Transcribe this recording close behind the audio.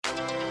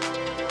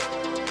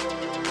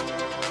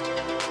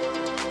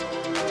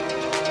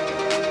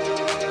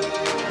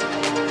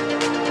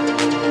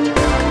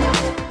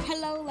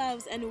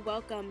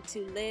welcome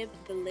to Live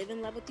the Live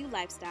and Love with You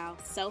lifestyle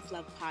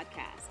self-love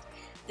podcast.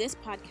 This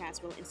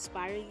podcast will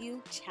inspire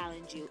you,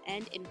 challenge you,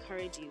 and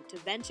encourage you to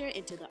venture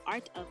into the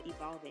art of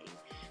evolving.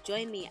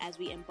 Join me as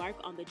we embark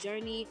on the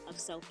journey of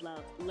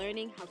self-love,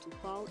 learning how to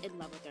fall in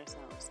love with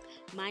ourselves.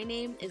 My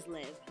name is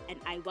Liv, and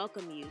I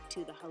welcome you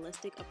to the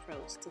holistic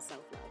approach to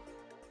self-love.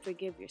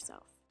 Forgive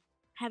yourself.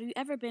 Have you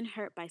ever been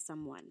hurt by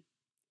someone?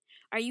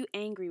 Are you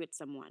angry with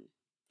someone?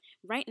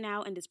 Right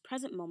now, in this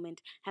present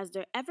moment, has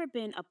there ever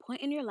been a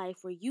point in your life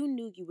where you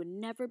knew you would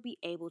never be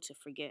able to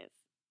forgive?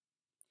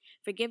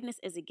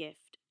 Forgiveness is a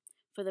gift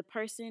for the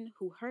person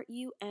who hurt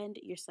you and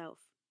yourself.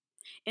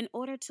 In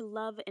order to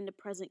love in the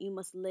present, you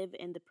must live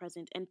in the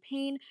present, and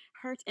pain,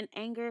 hurt, and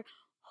anger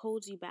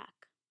holds you back.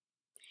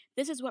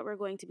 This is what we're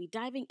going to be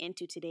diving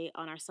into today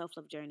on our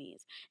self-love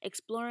journeys,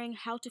 exploring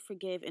how to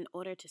forgive in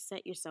order to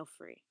set yourself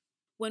free.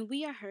 When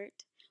we are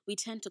hurt, we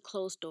tend to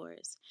close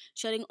doors,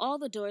 shutting all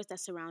the doors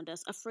that surround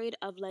us, afraid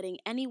of letting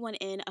anyone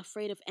in,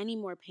 afraid of any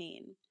more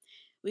pain.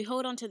 We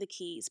hold on to the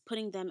keys,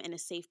 putting them in a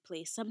safe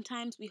place.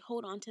 Sometimes we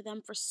hold on to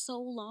them for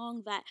so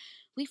long that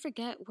we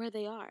forget where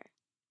they are.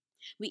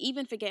 We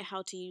even forget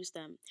how to use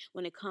them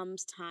when it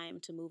comes time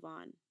to move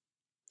on.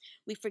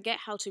 We forget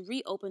how to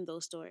reopen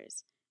those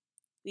doors.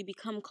 We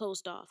become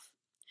closed off.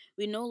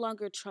 We no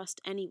longer trust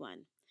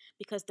anyone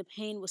because the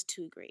pain was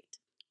too great.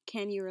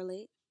 Can you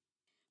relate?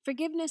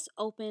 Forgiveness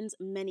opens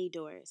many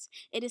doors.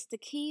 It is the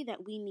key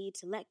that we need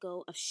to let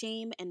go of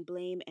shame and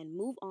blame and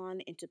move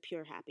on into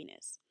pure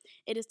happiness.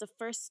 It is the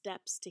first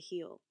steps to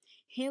heal.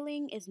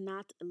 Healing is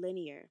not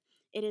linear.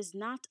 It is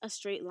not a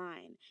straight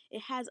line.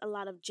 It has a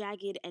lot of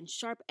jagged and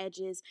sharp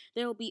edges.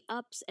 There will be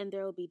ups and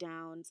there will be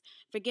downs.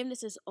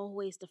 Forgiveness is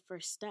always the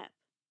first step.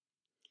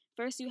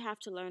 First, you have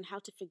to learn how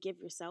to forgive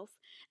yourself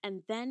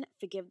and then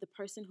forgive the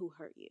person who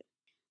hurt you.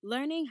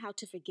 Learning how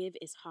to forgive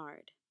is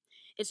hard.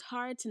 It's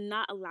hard to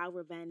not allow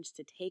revenge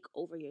to take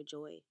over your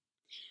joy.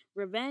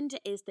 Revenge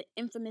is the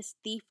infamous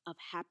thief of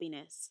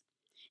happiness.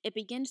 It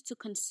begins to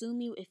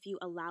consume you if you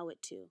allow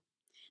it to.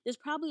 This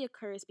probably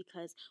occurs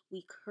because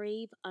we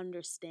crave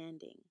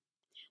understanding.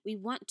 We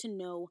want to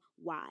know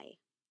why.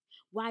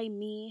 Why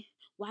me?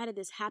 Why did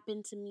this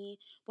happen to me?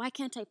 Why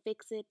can't I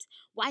fix it?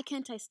 Why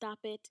can't I stop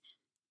it?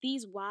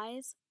 These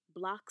whys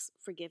blocks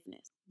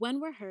forgiveness. When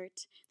we're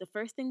hurt, the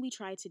first thing we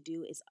try to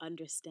do is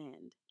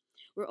understand.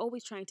 We're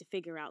always trying to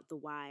figure out the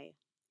why.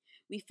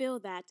 We feel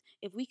that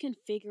if we can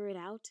figure it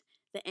out,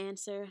 the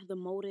answer, the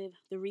motive,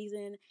 the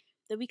reason,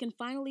 that we can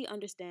finally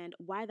understand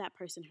why that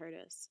person hurt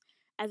us,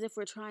 as if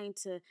we're trying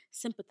to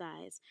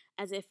sympathize,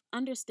 as if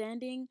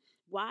understanding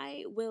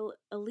why will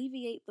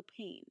alleviate the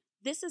pain.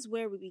 This is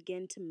where we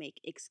begin to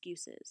make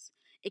excuses.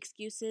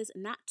 Excuses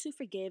not to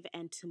forgive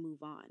and to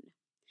move on,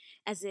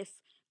 as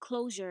if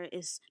closure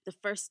is the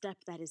first step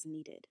that is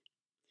needed.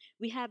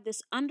 We have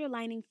this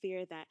underlying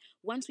fear that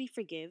once we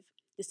forgive,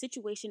 the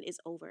situation is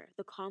over,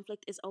 the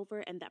conflict is over,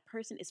 and that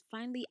person is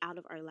finally out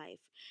of our life.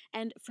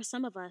 And for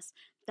some of us,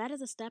 that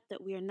is a step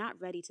that we are not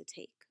ready to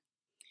take.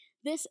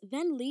 This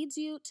then leads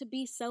you to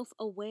be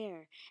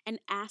self-aware and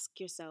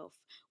ask yourself,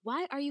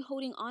 why are you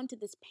holding on to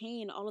this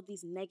pain, all of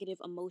these negative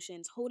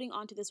emotions, holding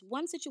on to this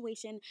one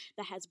situation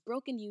that has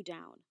broken you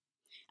down?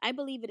 I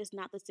believe it is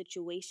not the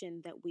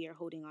situation that we are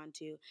holding on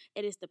to.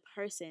 It is the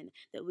person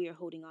that we are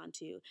holding on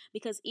to.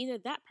 Because either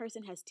that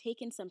person has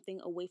taken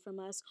something away from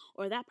us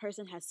or that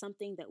person has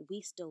something that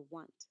we still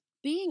want.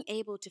 Being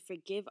able to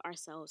forgive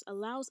ourselves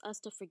allows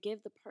us to forgive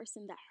the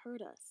person that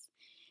hurt us.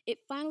 It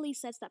finally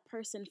sets that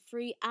person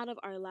free out of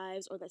our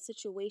lives or that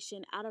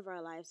situation out of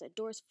our lives. That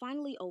doors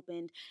finally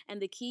opened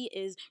and the key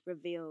is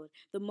revealed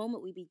the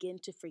moment we begin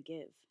to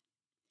forgive.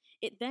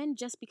 It then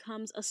just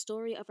becomes a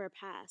story of our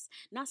past,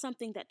 not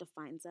something that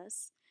defines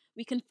us.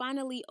 We can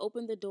finally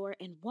open the door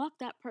and walk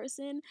that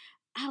person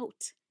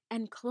out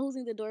and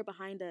closing the door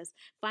behind us,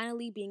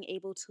 finally being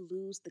able to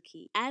lose the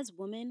key. As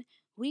women,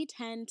 we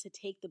tend to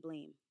take the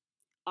blame,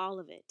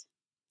 all of it.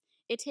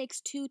 It takes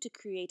two to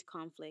create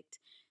conflict,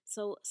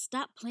 so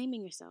stop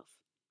blaming yourself.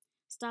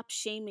 Stop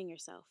shaming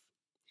yourself.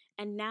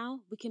 And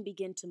now we can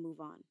begin to move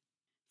on.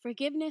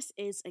 Forgiveness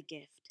is a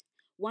gift,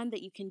 one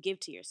that you can give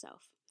to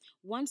yourself.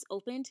 Once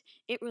opened,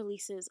 it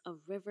releases a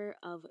river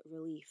of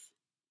relief.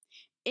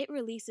 It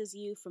releases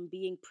you from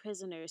being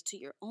prisoners to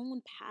your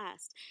own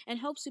past and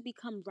helps you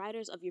become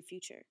writers of your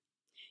future.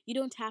 You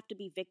don't have to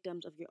be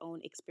victims of your own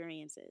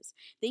experiences.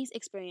 These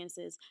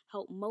experiences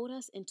help mold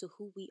us into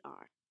who we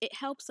are. It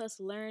helps us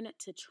learn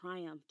to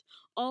triumph,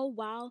 all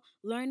while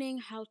learning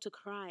how to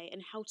cry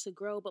and how to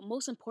grow. But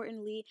most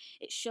importantly,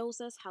 it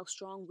shows us how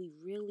strong we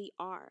really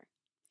are.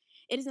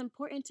 It is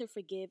important to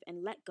forgive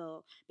and let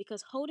go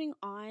because holding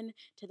on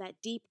to that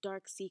deep,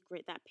 dark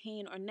secret, that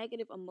pain or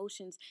negative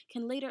emotions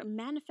can later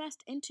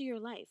manifest into your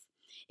life.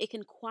 It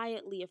can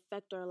quietly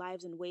affect our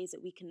lives in ways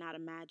that we cannot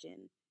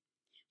imagine.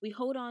 We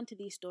hold on to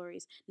these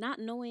stories, not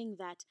knowing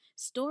that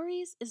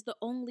stories is the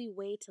only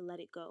way to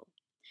let it go.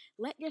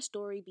 Let your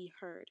story be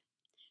heard.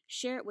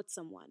 Share it with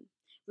someone.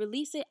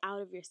 Release it out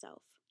of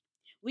yourself.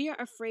 We are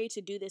afraid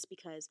to do this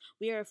because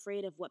we are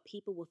afraid of what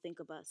people will think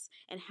of us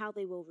and how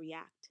they will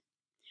react.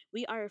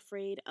 We are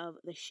afraid of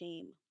the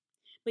shame.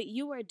 But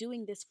you are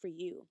doing this for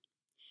you.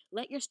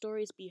 Let your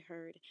stories be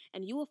heard,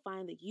 and you will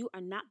find that you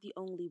are not the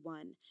only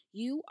one.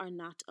 You are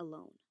not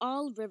alone.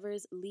 All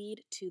rivers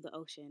lead to the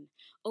ocean.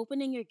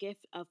 Opening your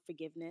gift of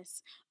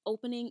forgiveness,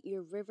 opening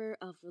your river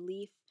of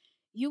relief,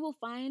 you will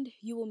find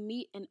you will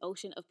meet an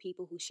ocean of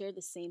people who share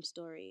the same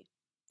story,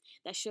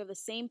 that share the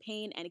same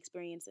pain and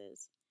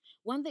experiences,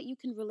 one that you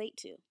can relate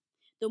to.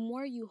 The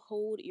more you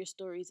hold your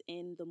stories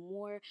in, the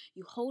more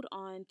you hold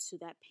on to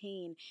that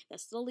pain that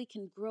slowly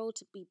can grow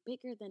to be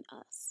bigger than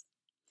us.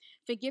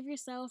 Forgive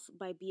yourself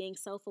by being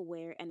self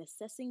aware and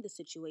assessing the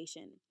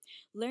situation,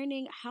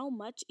 learning how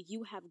much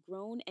you have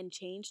grown and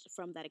changed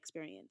from that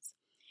experience,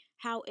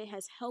 how it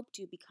has helped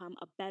you become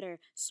a better,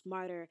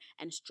 smarter,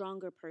 and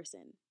stronger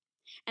person.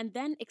 And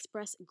then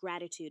express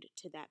gratitude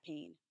to that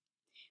pain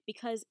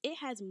because it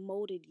has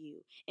molded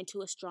you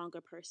into a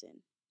stronger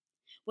person.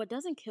 What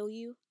doesn't kill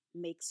you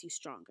makes you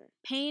stronger.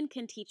 Pain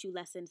can teach you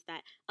lessons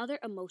that other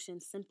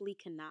emotions simply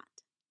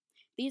cannot.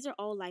 These are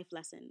all life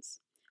lessons,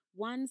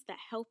 ones that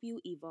help you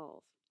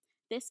evolve.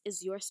 This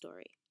is your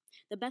story.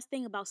 The best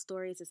thing about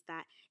stories is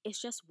that it's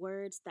just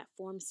words that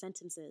form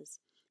sentences.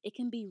 It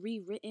can be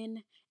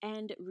rewritten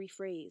and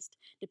rephrased.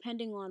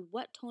 Depending on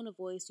what tone of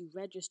voice you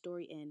read your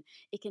story in,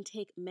 it can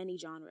take many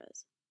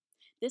genres.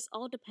 This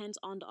all depends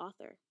on the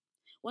author.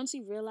 Once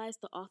you realize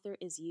the author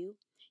is you,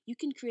 you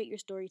can create your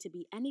story to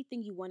be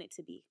anything you want it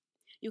to be.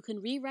 You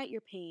can rewrite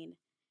your pain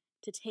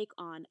to take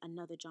on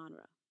another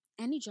genre,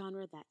 any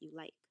genre that you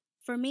like.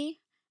 For me,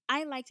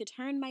 I like to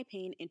turn my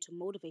pain into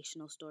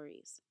motivational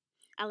stories.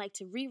 I like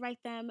to rewrite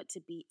them to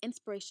be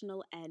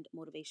inspirational and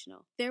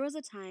motivational. There was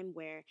a time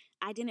where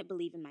I didn't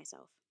believe in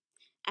myself.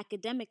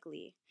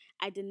 Academically,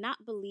 I did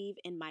not believe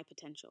in my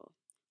potential,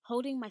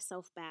 holding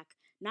myself back,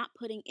 not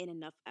putting in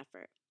enough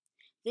effort.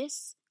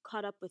 This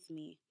caught up with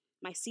me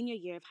my senior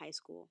year of high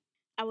school.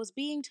 I was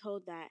being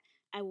told that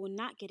I will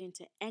not get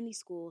into any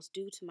schools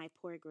due to my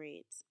poor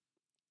grades.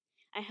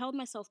 I held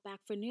myself back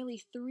for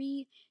nearly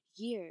 3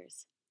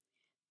 years.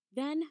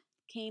 Then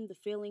came the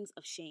feelings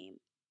of shame.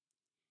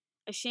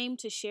 Ashamed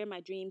to share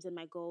my dreams and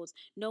my goals,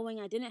 knowing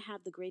I didn't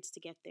have the grades to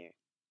get there.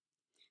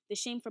 The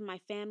shame from my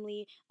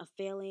family of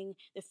failing,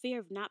 the fear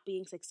of not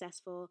being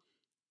successful.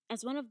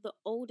 As one of the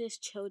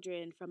oldest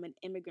children from an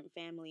immigrant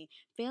family,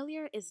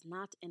 failure is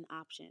not an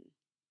option.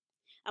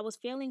 I was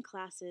failing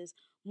classes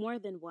more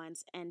than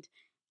once, and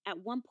at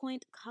one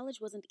point, college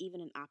wasn't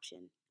even an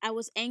option. I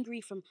was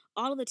angry from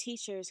all of the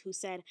teachers who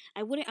said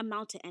I wouldn't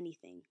amount to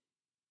anything.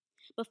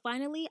 But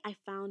finally, I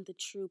found the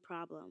true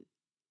problem.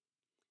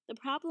 The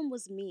problem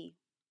was me.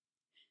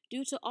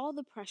 Due to all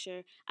the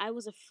pressure, I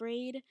was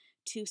afraid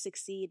to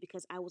succeed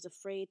because I was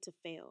afraid to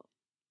fail.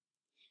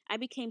 I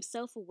became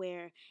self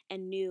aware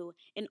and knew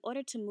in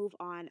order to move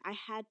on, I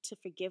had to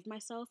forgive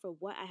myself for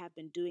what I have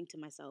been doing to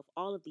myself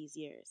all of these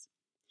years.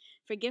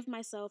 Forgive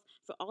myself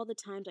for all the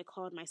times I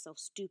called myself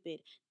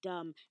stupid,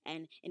 dumb,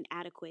 and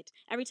inadequate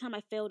every time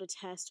I failed a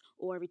test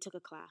or retook a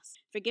class.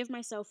 Forgive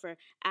myself for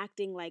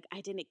acting like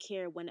I didn't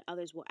care when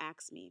others will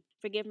ask me.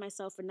 Forgive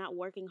myself for not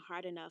working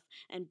hard enough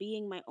and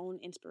being my own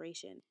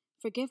inspiration.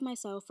 Forgive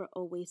myself for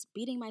always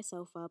beating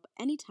myself up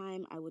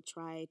anytime I would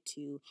try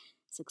to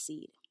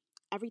succeed.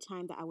 Every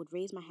time that I would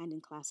raise my hand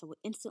in class, I would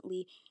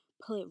instantly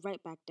pull it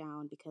right back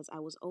down because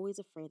I was always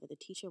afraid that the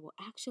teacher will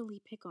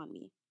actually pick on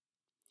me.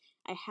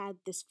 I had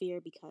this fear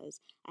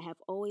because I have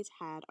always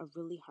had a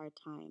really hard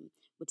time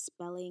with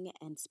spelling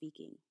and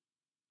speaking.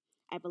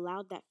 I've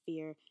allowed that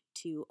fear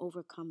to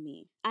overcome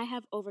me. I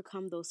have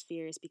overcome those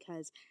fears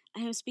because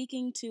I am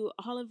speaking to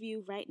all of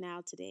you right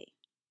now today.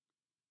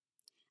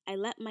 I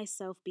let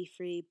myself be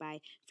free by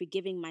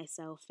forgiving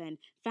myself and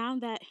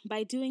found that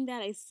by doing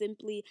that, I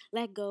simply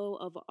let go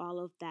of all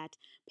of that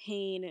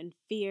pain and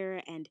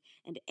fear and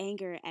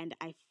anger. And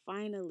I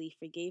finally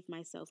forgave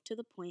myself to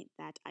the point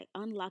that I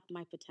unlocked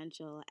my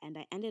potential and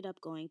I ended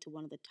up going to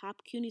one of the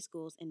top CUNY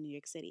schools in New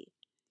York City.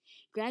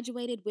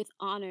 Graduated with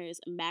honors,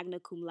 magna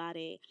cum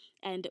laude,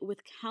 and with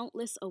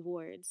countless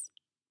awards.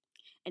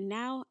 And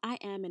now I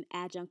am an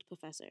adjunct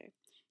professor,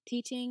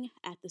 teaching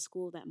at the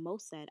school that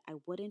most said I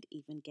wouldn't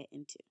even get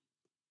into.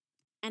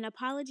 An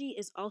apology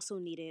is also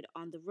needed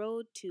on the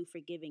road to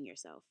forgiving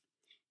yourself,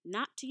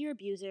 not to your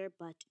abuser,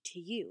 but to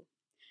you,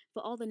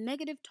 for all the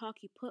negative talk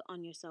you put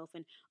on yourself,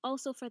 and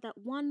also for that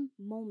one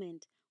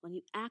moment when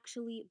you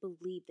actually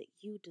believed that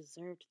you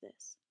deserved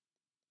this.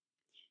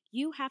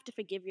 You have to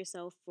forgive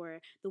yourself for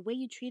the way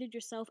you treated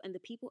yourself and the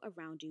people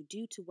around you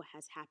due to what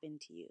has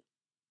happened to you.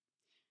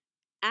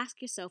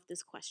 Ask yourself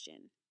this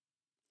question: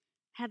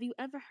 have you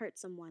ever hurt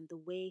someone the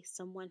way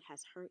someone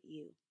has hurt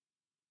you?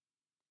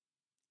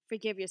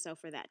 Forgive yourself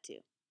for that too.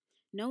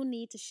 No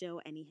need to show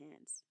any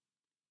hands.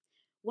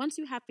 Once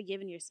you have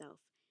forgiven yourself,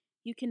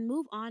 you can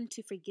move on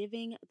to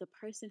forgiving the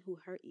person who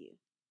hurt you.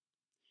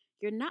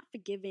 You're not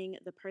forgiving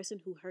the person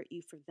who hurt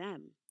you for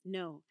them.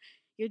 No,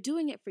 you're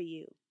doing it for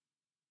you.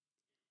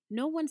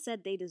 No one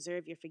said they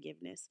deserve your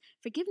forgiveness.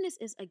 Forgiveness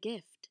is a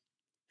gift,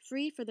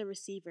 free for the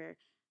receiver,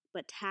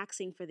 but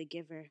taxing for the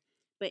giver.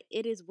 But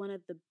it is one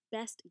of the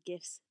best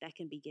gifts that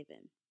can be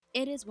given.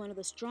 It is one of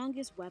the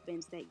strongest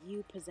weapons that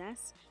you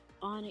possess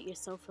on your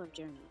self-love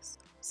journeys.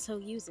 So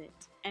use it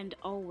and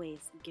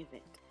always give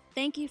it.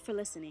 Thank you for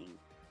listening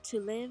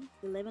to Live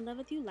the Live and Love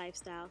With You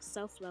Lifestyle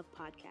Self-Love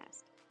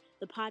Podcast,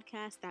 the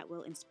podcast that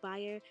will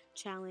inspire,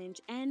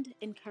 challenge, and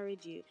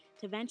encourage you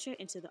to venture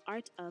into the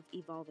art of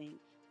evolving,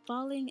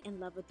 falling in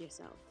love with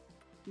yourself.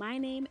 My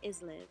name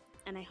is Liv,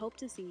 and I hope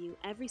to see you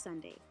every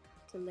Sunday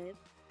to live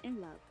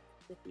in love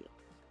with you.